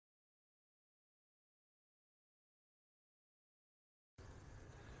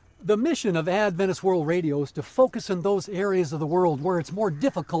The mission of Adventist World Radio is to focus in those areas of the world where it's more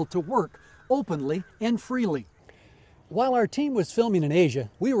difficult to work openly and freely. While our team was filming in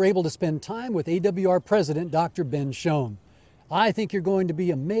Asia, we were able to spend time with AWR President Dr. Ben Schoun. I think you're going to be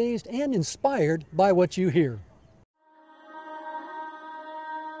amazed and inspired by what you hear.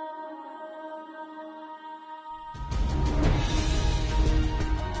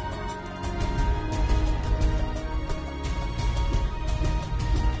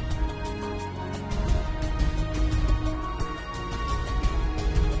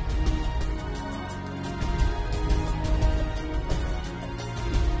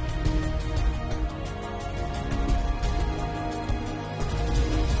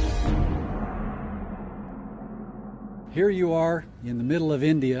 Here you are in the middle of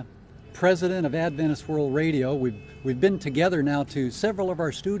India, President of Adventist World Radio. We've been together now to several of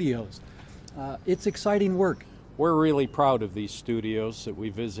our studios. It's exciting work. We're really proud of these studios that we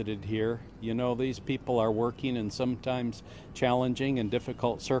visited here. You know, these people are working in sometimes challenging and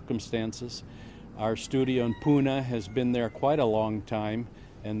difficult circumstances. Our studio in Pune has been there quite a long time,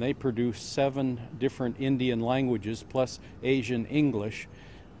 and they produce 7 different Indian languages plus Asian English.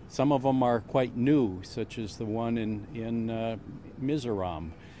 Some of them are quite new, such as the one in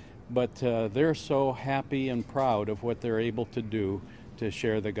Mizoram. But they're so happy and proud of what they're able to do to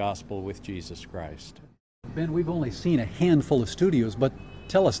share the gospel with Jesus Christ. Ben, we've only seen a handful of studios, but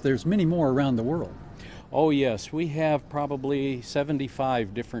tell us, there's many more around the world. Oh yes, we have probably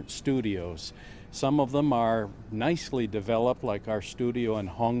 75 different studios. Some of them are nicely developed, like our studio in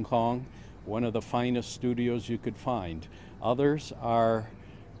Hong Kong, one of the finest studios you could find. Others are,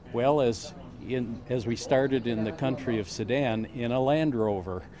 well, as we started in the country of Sudan, in a Land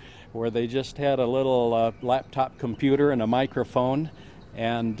Rover, where they just had a little laptop computer and a microphone,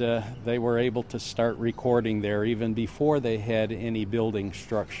 and they were able to start recording there even before they had any building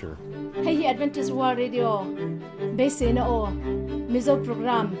structure. Hey, Adventist World Radio, base na o, mizo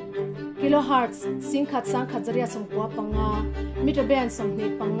program, kilohertz, singkat sangkat zaria samkwa panga, meter band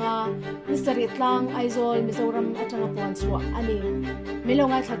samni panga, nisarit lang aizol mizoram atanga puanswa ani,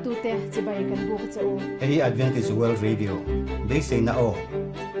 milonga tatute sibay kan bukit sa o. Hey, Adventist World Radio, base na o,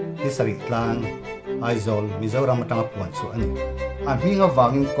 nisarit lang aizol mizoram atanga puanswa ani. Ang hinga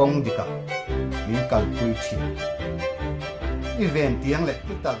vangin kong dika, minkal pulchi. Event yang let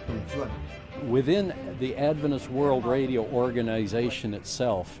kita tunjuan. Within the Adventist World Radio organization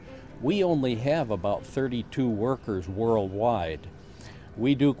itself, we only have about 32 workers worldwide.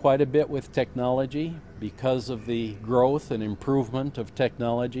 We do quite a bit with technology. Because of the growth and improvement of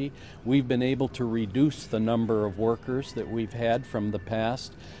technology, we've been able to reduce the number of workers that we've had from the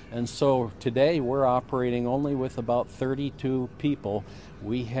past. And so today we're operating only with about 32 people.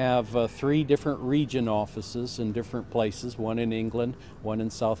 We have 3 different region offices in different places, one in England, one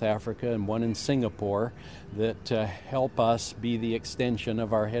in South Africa, and one in Singapore, that help us be the extension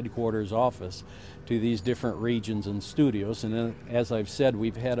of our headquarters office to these different regions and studios. And then, as I've said,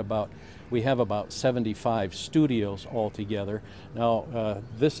 we have about 75 studios altogether. Now,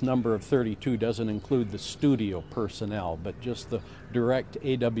 this number of 32 doesn't include the studio personnel, but just the direct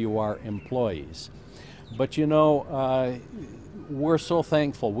AWR employees. But you know, we're so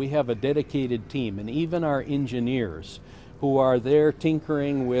thankful. We have a dedicated team, and even our engineers who are there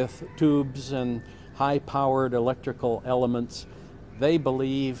tinkering with tubes and high-powered electrical elements, they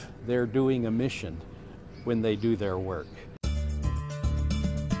believe they're doing a mission when they do their work.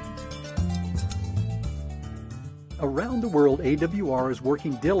 Around the world, AWR is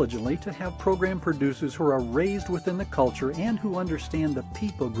working diligently to have program producers who are raised within the culture and who understand the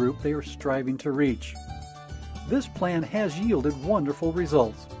people group they are striving to reach. This plan has yielded wonderful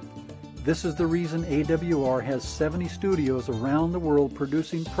results. This is the reason AWR has 70 studios around the world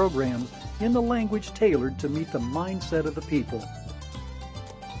producing programs in the language tailored to meet the mindset of the people.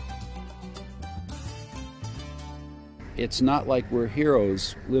 It's not like we're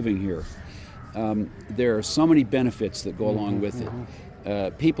heroes living here. There are so many benefits that go along with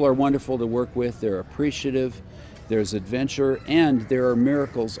it. People are wonderful to work with. They're appreciative. There's adventure, and there are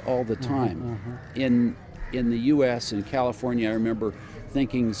miracles all the time. In the U.S. and California, I remember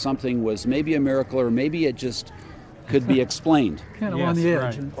thinking something was maybe a miracle, or maybe it just could be explained. Kind of on the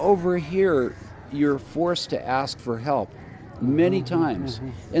edge. Right. Over here, you're forced to ask for help many times,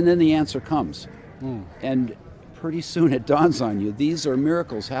 and then the answer comes. And pretty soon it dawns on you, these are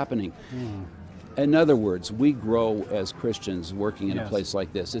miracles happening. In other words, we grow as Christians working in a place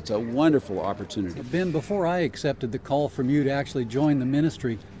like this. It's a wonderful opportunity. Ben, before I accepted the call from you to actually join the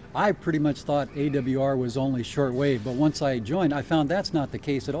ministry, I pretty much thought AWR was only shortwave, but once I joined, I found that's not the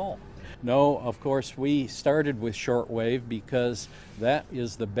case at all. No, of course, we started with shortwave because that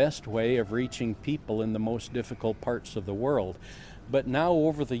is the best way of reaching people in the most difficult parts of the world. But now,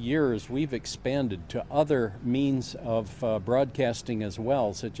 over the years, we've expanded to other means of broadcasting as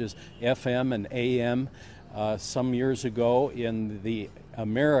well, such as FM and AM. Some years ago in the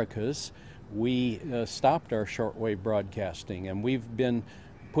Americas, we stopped our shortwave broadcasting, and we've been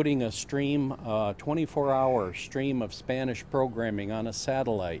putting a stream, 24-hour stream of Spanish programming on a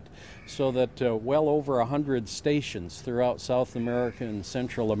satellite, so that well over 100 stations throughout South America and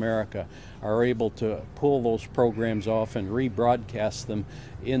Central America are able to pull those programs off and rebroadcast them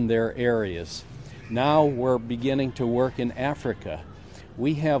in their areas. Now we're beginning to work in Africa.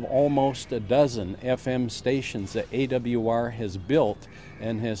 We have almost a dozen FM stations that AWR has built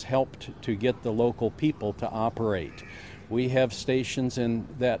and has helped to get the local people to operate. We have stations in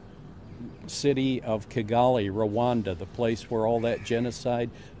that city of Kigali, Rwanda, the place where all that genocide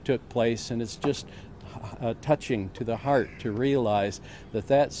took place, and it's just touching to the heart to realize that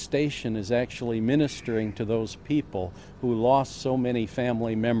that station is actually ministering to those people who lost so many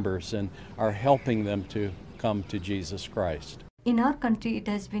family members and are helping them to come to Jesus Christ. In our country, it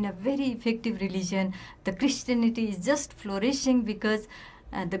has been a very effective religion. The Christianity is just flourishing because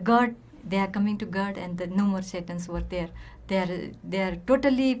they are coming to God, and no more Satans were there. They are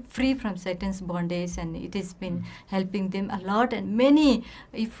totally free from Satan's bondage, and it has been helping them a lot. And many,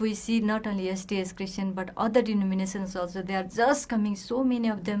 if we see not only STS Christian but other denominations also, they are just coming. So many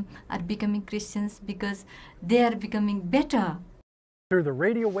of them are becoming Christians because they are becoming better. Through the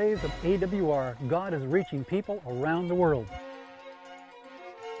radio waves of AWR, God is reaching people around the world.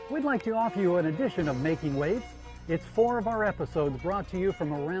 We'd like to offer you an edition of Making Waves. It's 4 of our episodes brought to you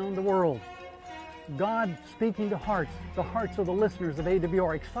from around the world. God speaking to the hearts of the listeners of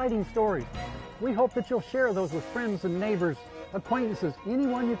AWR, exciting stories. We hope that you'll share those with friends and neighbors, acquaintances,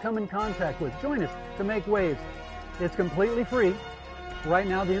 anyone you come in contact with. Join us to Make Waves. It's completely free. Right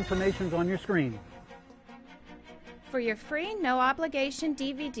now the information's on your screen. For your free, no-obligation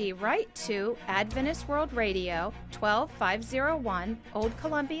DVD, write to Adventist World Radio, 12501 Old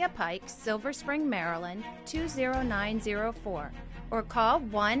Columbia Pike, Silver Spring, Maryland, 20904, or call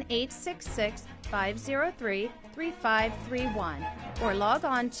 1-866-503-3531, or log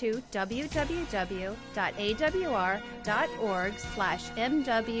on to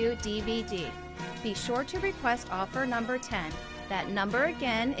www.awr.org/MWDVD. Be sure to request offer number 10. That number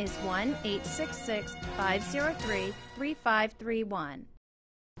again is 1-866-503-3531.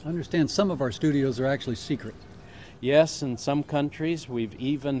 I understand some of our studios are actually secret. Yes, in some countries we've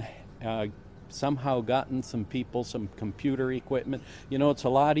even somehow gotten some people some computer equipment. You know, it's a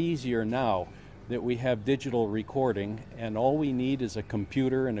lot easier now that we have digital recording, and all we need is a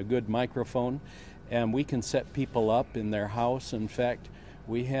computer and a good microphone, and we can set people up in their house. In fact,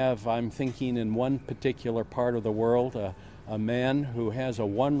 we have, I'm thinking in one particular part of the world, a man who has a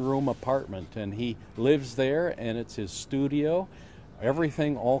one-room apartment, and he lives there, and it's his studio,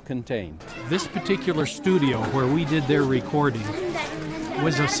 everything all contained. This particular studio where we did their recording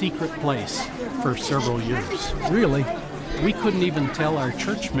was a secret place for several years. Really? We couldn't even tell our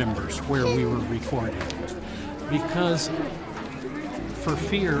church members where we were recording because for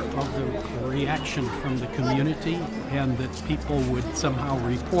fear of the reaction from the community and that people would somehow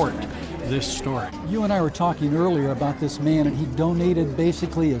report this story. You and I were talking earlier about this man, and he donated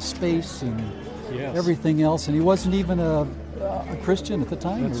basically a space and everything else, and he wasn't even a Christian at the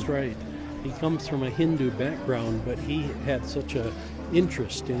time? That's right. He comes from a Hindu background, but he had such an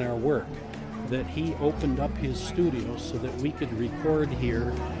interest in our work that he opened up his studio so that we could record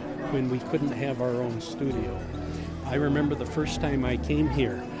here when we couldn't have our own studio. I remember the first time I came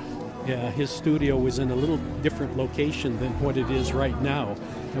here, his studio was in a little different location than what it is right now,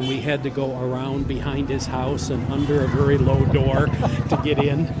 and we had to go around behind his house and under a very low door to get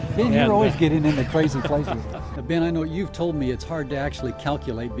in. Ben, you're always getting into crazy places. Ben, I know you've told me it's hard to actually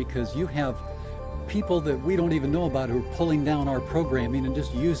calculate because you have people that we don't even know about who are pulling down our programming and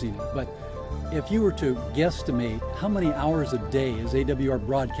just using it. But if you were to guesstimate, how many hours a day is AWR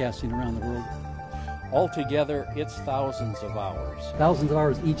broadcasting around the world? Altogether, it's thousands of hours. Thousands of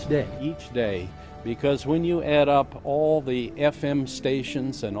hours each day? Each day, because when you add up all the FM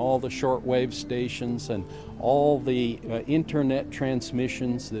stations and all the shortwave stations and all the internet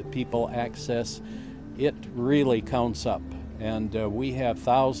transmissions that people access, it really counts up. And we have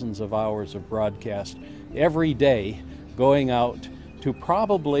thousands of hours of broadcast every day going out to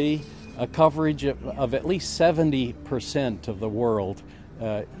probably a coverage of at least 70% of the world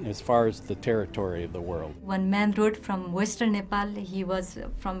as far as the territory of the world. One man wrote from Western Nepal. He was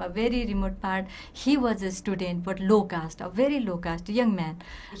from a very remote part. He was a student, but low caste, a very low caste, young man.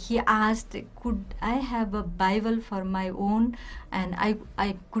 He asked, could I have a Bible for my own? And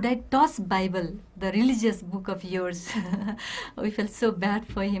could I toss Bible, the religious book of yours? We felt so bad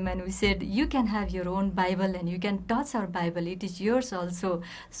for him, and we said, you can have your own Bible and you can toss our Bible. It is yours also.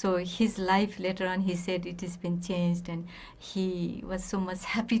 So his life later on, he said it has been changed, and he was so much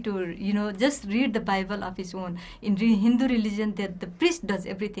happy to, just read the Bible of his own. In Hindu religion, the priest does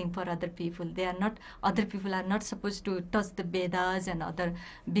everything for other people. Other people are not supposed to touch the Vedas and other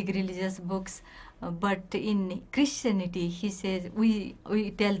big religious books. But in Christianity, he says, we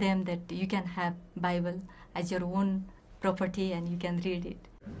tell them that you can have Bible as your own property and you can read it.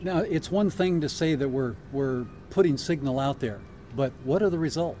 Now, it's one thing to say that we're putting signal out there, but what are the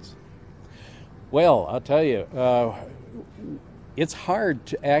results? Well, I'll tell you, it's hard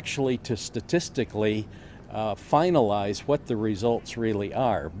to statistically finalize what the results really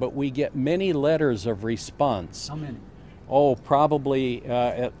are, but we get many letters of response. How many? Oh, probably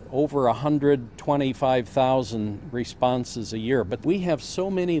at over 125,000 responses a year. But we have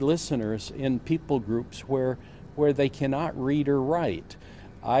so many listeners in people groups where they cannot read or write.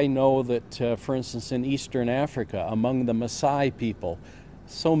 I know that, for instance, in Eastern Africa, among the Maasai people,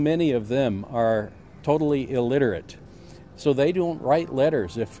 so many of them are totally illiterate. So they don't write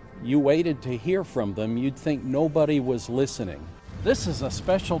letters. If you waited to hear from them, you'd think nobody was listening. This is a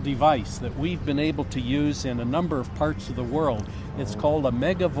special device that we've been able to use in a number of parts of the world. It's called a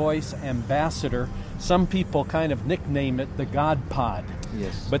Mega Voice Ambassador. Some people kind of nickname it the God Pod.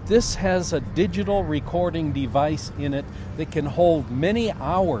 Yes. But this has a digital recording device in it that can hold many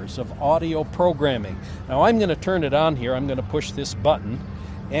hours of audio programming. Now I'm going to turn it on here. I'm going to push this button.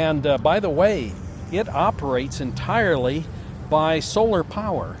 And by the way, it operates entirely by solar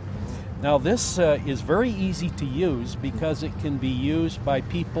power. Now this is very easy to use because it can be used by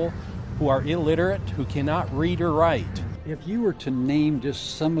people who are illiterate, who cannot read or write. If you were to name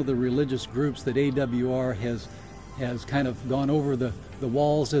just some of the religious groups that AWR has kind of gone over the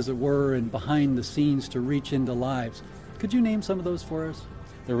walls, as it were, and behind the scenes to reach into lives, could you name some of those for us?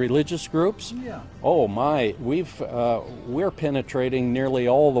 The religious groups? Yeah. Oh my, we're penetrating nearly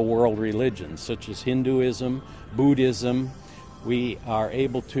all the world religions, such as Hinduism, Buddhism. We are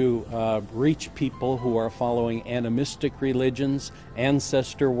able to reach people who are following animistic religions,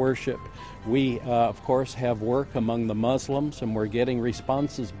 ancestor worship. We, of course, have work among the Muslims, and we're getting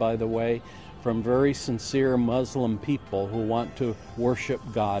responses, by the way, from very sincere Muslim people who want to worship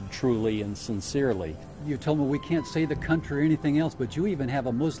God truly and sincerely. You told me we can't say the country or anything else, but you even have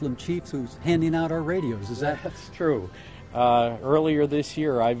a Muslim chief who's handing out our radios. Is that? That's true. Earlier this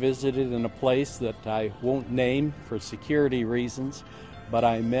year, I visited in a place that I won't name for security reasons, but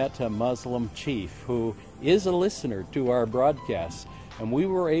I met a Muslim chief who is a listener to our broadcasts, and we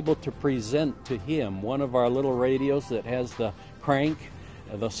were able to present to him one of our little radios that has the crank,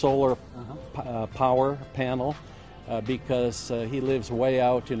 the solar power panel, because he lives way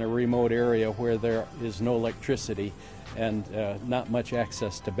out in a remote area where there is no electricity and not much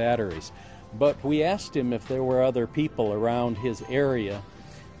access to batteries. But we asked him if there were other people around his area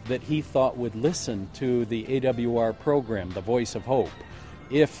that he thought would listen to the AWR program, The Voice of Hope,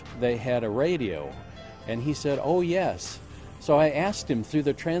 if they had a radio. And he said, oh yes. So I asked him through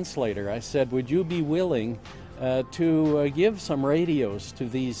the translator, I said, would you be willing to give some radios to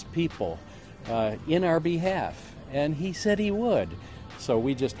these people in our behalf? And he said he would. So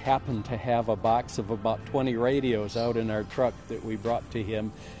we just happened to have a box of about 20 radios out in our truck that we brought to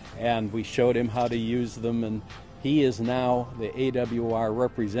him, and we showed him how to use them, and he is now the AWR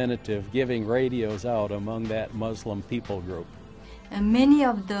representative giving radios out among that Muslim people group. And many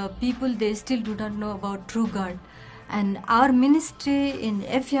of the people, they still do not know about true God. And our ministry in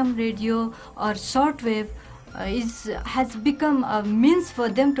FM radio or shortwave has become a means for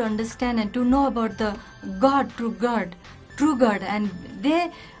them to understand and to know about the God, true God. And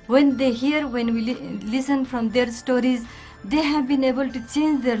when we listen from their stories, they have been able to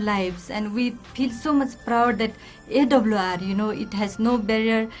change their lives, and we feel so much proud that AWR, it has no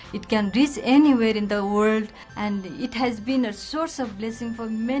barrier, it can reach anywhere in the world, and it has been a source of blessing for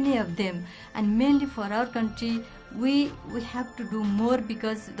many of them. And mainly for our country, we have to do more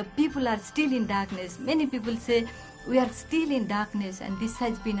because the people are still in darkness. Many people say we are still in darkness, and this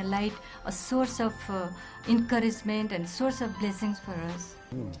has been a light, a source of encouragement and source of blessings for us.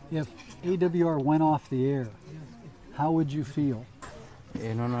 If AWR went off the air, how would you feel?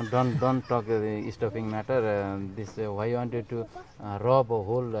 No, don't talk the stuffing matter. This why you wanted to rob a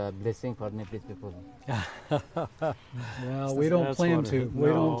whole blessing for Nepalese people? Well, we don't plan to. We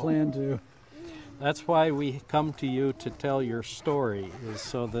don't plan to. That's why we come to you to tell your story, is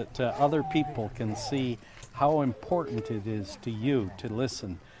so that other people can see how important it is to you to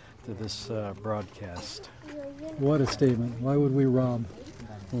listen to this broadcast. What a statement. Why would we rob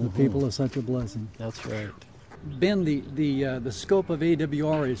the people of such a blessing? That's right. Ben, the scope of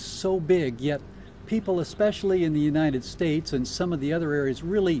AWR is so big, yet people, especially in the United States and some of the other areas,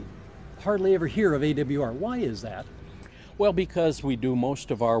 really hardly ever hear of AWR. Why is that? Well, because we do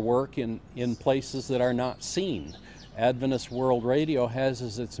most of our work in places that are not seen. Adventist World Radio has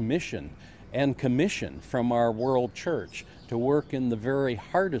as its mission and commission from our world church to work in the very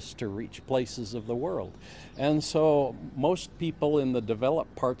hardest to reach places of the world. And so most people in the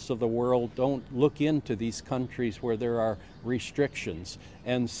developed parts of the world don't look into these countries where there are restrictions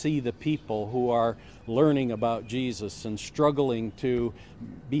and see the people who are learning about Jesus and struggling to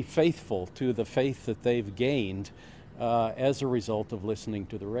be faithful to the faith that they've gained as a result of listening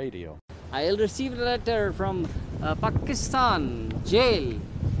to the radio. I received a letter from Pakistan jail.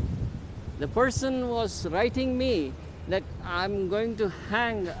 The person was writing me that I'm going to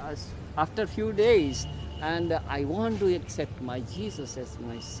hang after a few days, and I want to accept my Jesus as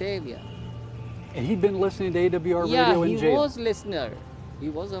my Savior. And he'd been listening to AWR radio in jail? Yeah, he was listener. He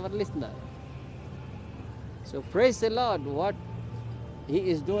was our listener. So praise the Lord what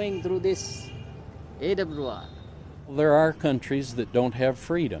he is doing through this AWR. There are countries that don't have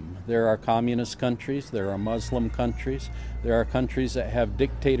freedom. There are communist countries, there are Muslim countries, there are countries that have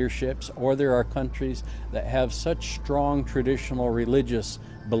dictatorships, or there are countries that have such strong traditional religious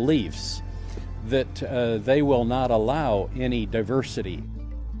beliefs that they will not allow any diversity.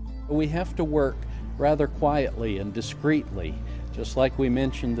 We have to work rather quietly and discreetly, just like we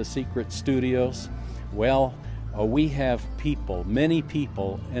mentioned the secret studios. Well, we have people, many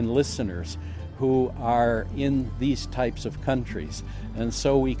people and listeners who are in these types of countries. And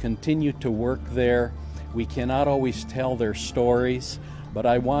so we continue to work there. We cannot always tell their stories, but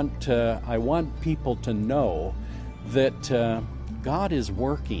I want people to know that God is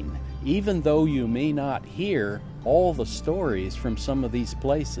working. Even though you may not hear all the stories from some of these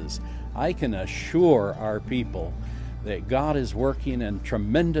places, I can assure our people that God is working and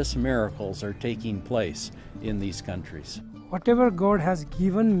tremendous miracles are taking place in these countries. Whatever God has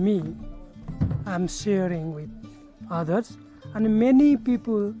given me, I'm sharing with others, and many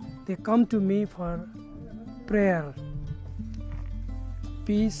people, they come to me for prayer,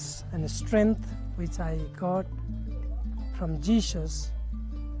 peace and strength which I got from Jesus.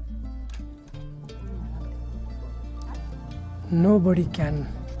 Nobody can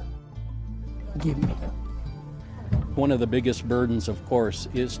give me. One of the biggest burdens, of course,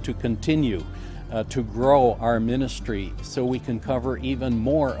 is to continue to grow our ministry so we can cover even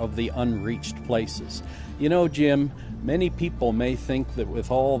more of the unreached places. You know, Jim, many people may think that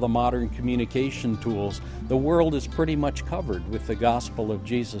with all the modern communication tools, the world is pretty much covered with the gospel of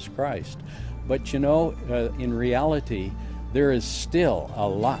Jesus Christ. But you know, in reality, there is still a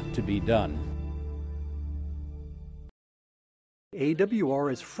lot to be done.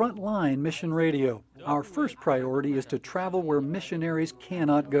 AWR is Frontline Mission Radio. Our first priority is to travel where missionaries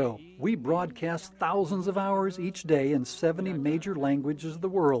cannot go. We broadcast thousands of hours each day in 70 major languages of the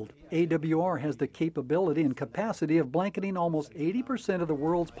world. AWR has the capability and capacity of blanketing almost 80% of the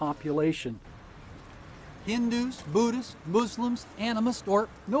world's population. Hindus, Buddhists, Muslims, animists, or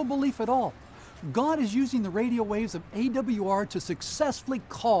no belief at all. God is using the radio waves of AWR to successfully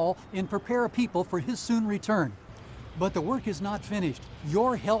call and prepare a people for His soon return. But the work is not finished.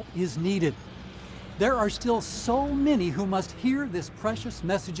 Your help is needed. There are still so many who must hear this precious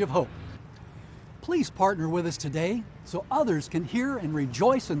message of hope. Please partner with us today so others can hear and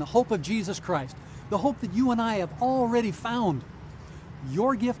rejoice in the hope of Jesus Christ, the hope that you and I have already found.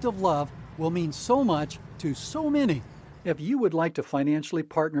 Your gift of love will mean so much to so many. If you would like to financially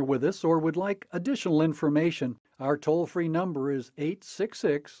partner with us or would like additional information, our toll-free number is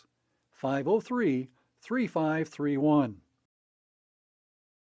 866-503-3531.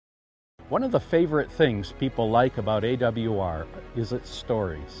 One of the favorite things people like about AWR is its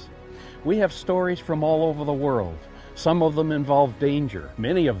stories. We have stories from all over the world. Some of them involve danger.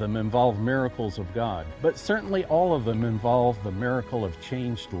 Many of them involve miracles of God. But certainly all of them involve the miracle of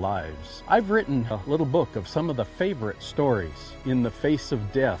changed lives. I've written a little book of some of the favorite stories. In the Face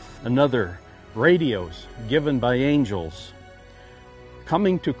of Death, another, Radios Given by Angels,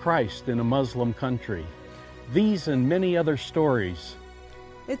 Coming to Christ in a Muslim Country. These and many other stories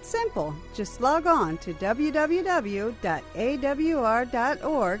It's simple. Just log on to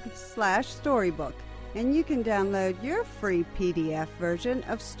www.awr.org/storybook, and you can download your free PDF version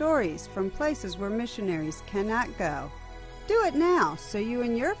of stories from places where missionaries cannot go. Do it now so you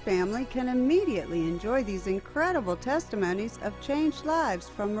and your family can immediately enjoy these incredible testimonies of changed lives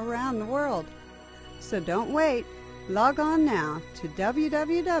from around the world. So don't wait. Log on now to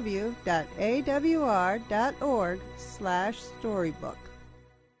www.awr.org/storybook.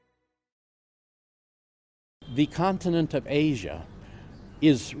 The continent of Asia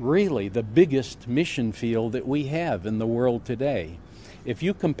is really the biggest mission field that we have in the world today. If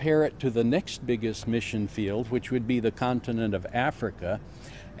you compare it to the next biggest mission field, which would be the continent of Africa,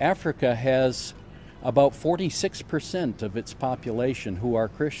 Africa has about 46% of its population who are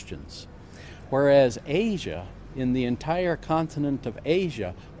Christians, whereas Asia, in the entire continent of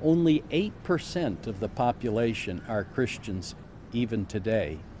Asia, only 8% of the population are Christians even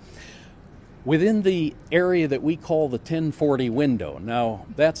today. Within the area that we call the 1040 window, now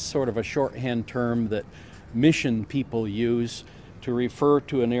that's sort of a shorthand term that mission people use to refer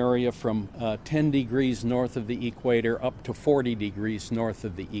to an area from 10 degrees north of the equator up to 40 degrees north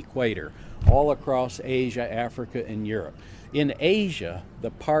of the equator, all across Asia, Africa, and Europe. In Asia,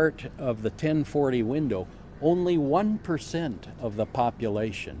 the part of the 1040 window, only 1% of the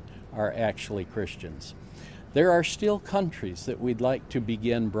population are actually Christians. There are still countries that we'd like to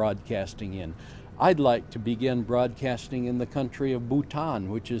begin broadcasting in. I'd like to begin broadcasting in the country of Bhutan,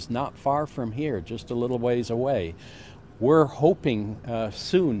 which is not far from here, just a little ways away. We're hoping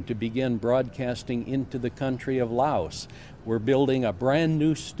soon to begin broadcasting into the country of Laos. We're building a brand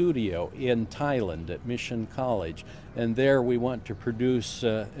new studio in Thailand at Mission College, and there we want to produce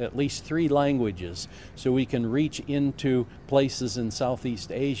at least 3 languages so we can reach into places in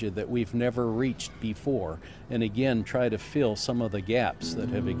Southeast Asia that we've never reached before, and again try to fill some of the gaps that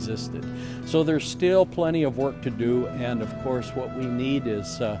have existed. So there's still plenty of work to do, and of course what we need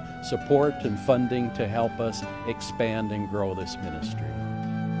is support and funding to help us expand and grow this ministry.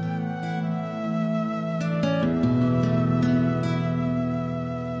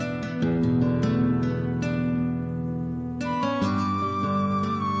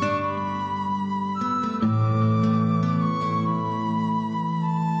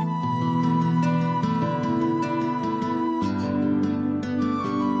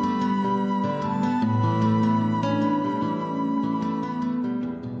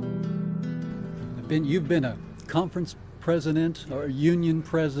 You've been a conference president or a union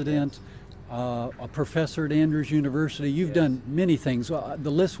president, a professor at Andrews University. You've done many things.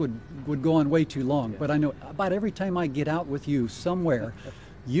 The list would go on way too long, but I know about every time I get out with you somewhere,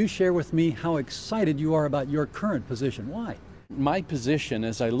 you share with me how excited you are about your current position. Why? My position,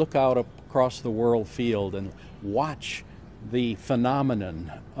 as I look out across the world field and watch the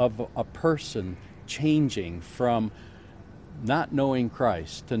phenomenon of a person changing from not knowing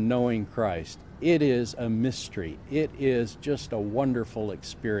Christ to knowing Christ, it is a mystery. It is just a wonderful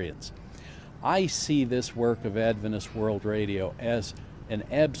experience. I see this work of Adventist World Radio as an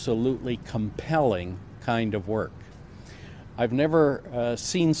absolutely compelling kind of work. I've never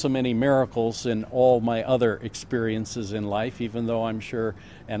seen so many miracles in all my other experiences in life, even though I'm sure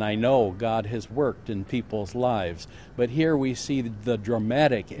and I know God has worked in people's lives. But here we see the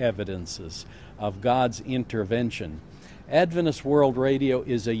dramatic evidences of God's intervention. Adventist World Radio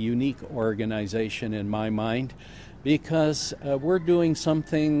is a unique organization in my mind because we're doing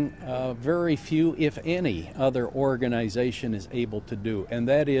something very few, if any, other organization is able to do, and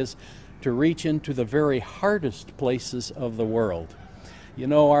that is to reach into the very hardest places of the world. You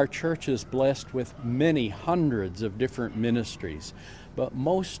know, our church is blessed with many hundreds of different ministries, but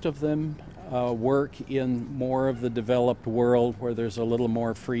most of them work in more of the developed world where there's a little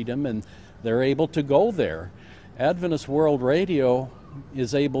more freedom and they're able to go there. Adventist World Radio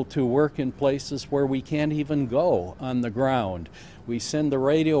is able to work in places where we can't even go on the ground. We send the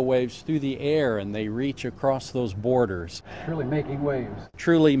radio waves through the air and they reach across those borders. Truly making waves.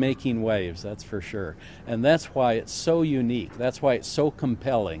 Truly making waves, that's for sure. And that's why it's so unique. That's why it's so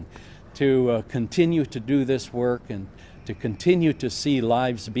compelling to continue to do this work and to continue to see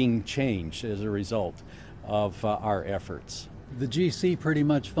lives being changed as a result of our efforts. The GC pretty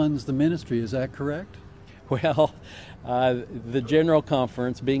much funds the ministry, is that correct? Well, the General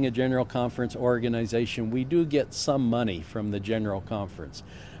Conference, being a General Conference organization, we do get some money from the General Conference,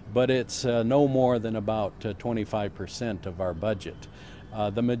 but it's no more than about 25% of our budget.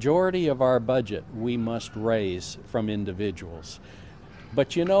 The majority of our budget we must raise from individuals.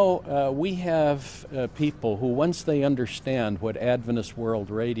 But you know, we have people who, once they understand what Adventist World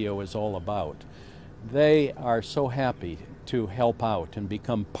Radio is all about, They are so happy to help out and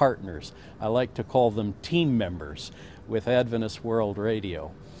become partners. I like to call them team members with Adventist World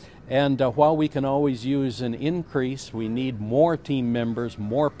Radio. And while we can always use an increase, we need more team members,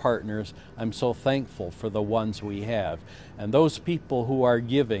 more partners. I'm so thankful for the ones we have. And those people who are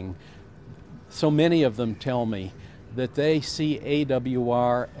giving, so many of them tell me that they see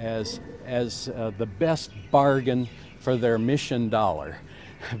AWR as the best bargain for their mission dollar,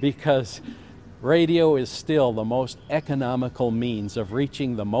 because radio is still the most economical means of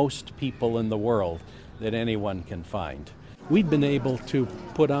reaching the most people in the world that anyone can find. We've been able to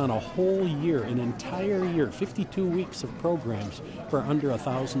put on a whole year, an entire year, 52 weeks of programs for under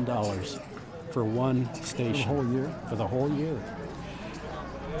 $1,000 for one station. For the whole year? For the whole year.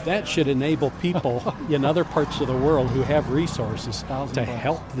 That should enable people in other parts of the world who have resources to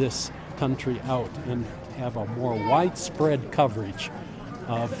help this country out and have a more widespread coverage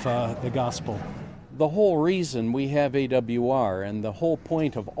of the gospel. The whole reason we have AWR and the whole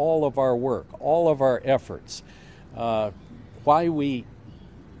point of all of our work, all of our efforts, why we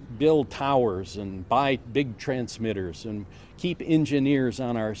build towers and buy big transmitters and keep engineers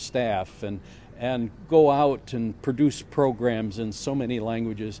on our staff and go out and produce programs in so many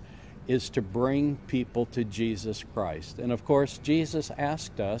languages, is to bring people to Jesus Christ. And of course, Jesus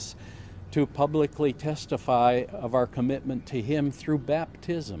asked us to publicly testify of our commitment to Him through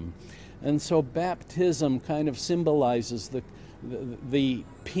baptism. And so baptism kind of symbolizes the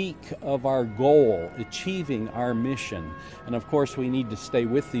peak of our goal, achieving our mission. And of course, we need to stay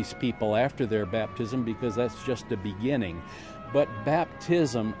with these people after their baptism, because that's just a beginning. But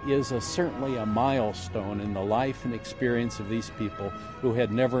baptism is certainly a milestone in the life and experience of these people who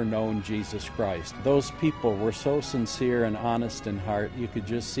had never known Jesus Christ. Those people were so sincere and honest in heart. You could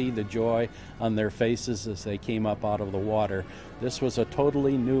just see the joy on their faces as they came up out of the water. This was a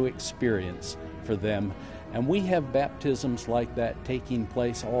totally new experience for them. And we have baptisms like that taking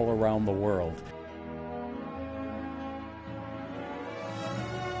place all around the world.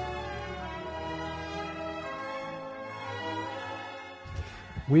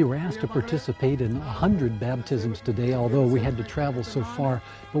 We were asked to participate in 100 baptisms today, although we had to travel so far,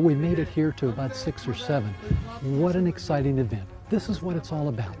 but we made it here to about 6 or 7. What an exciting event. This is what it's all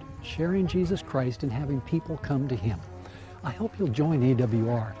about, sharing Jesus Christ and having people come to Him. I hope you'll join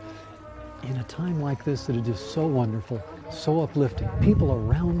AWR. In a time like this that is just so wonderful, so uplifting, people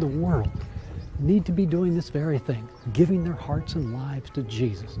around the world need to be doing this very thing, giving their hearts and lives to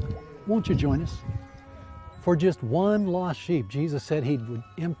Jesus. Won't you join us? For just one lost sheep, Jesus said He would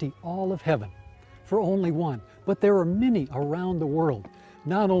empty all of heaven for only one. But there are many around the world,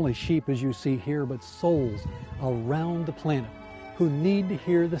 not only sheep as you see here, but souls around the planet who need to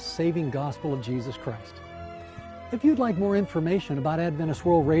hear the saving gospel of Jesus Christ. If you'd like more information about Adventist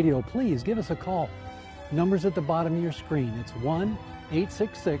World Radio, please give us a call. Number's at the bottom of your screen. It's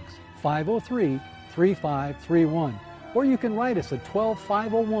 1-866-503-3531. Or you can write us at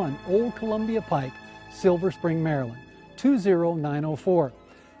 12501 Old Columbia Pike, Silver Spring, Maryland, 20904.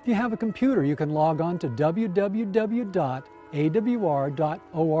 If you have a computer, you can log on to www.awr.org.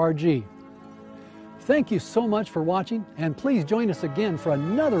 Thank you so much for watching, and please join us again for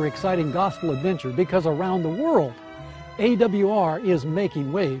another exciting gospel adventure, because around the world, AWR is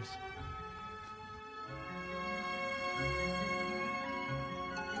making waves.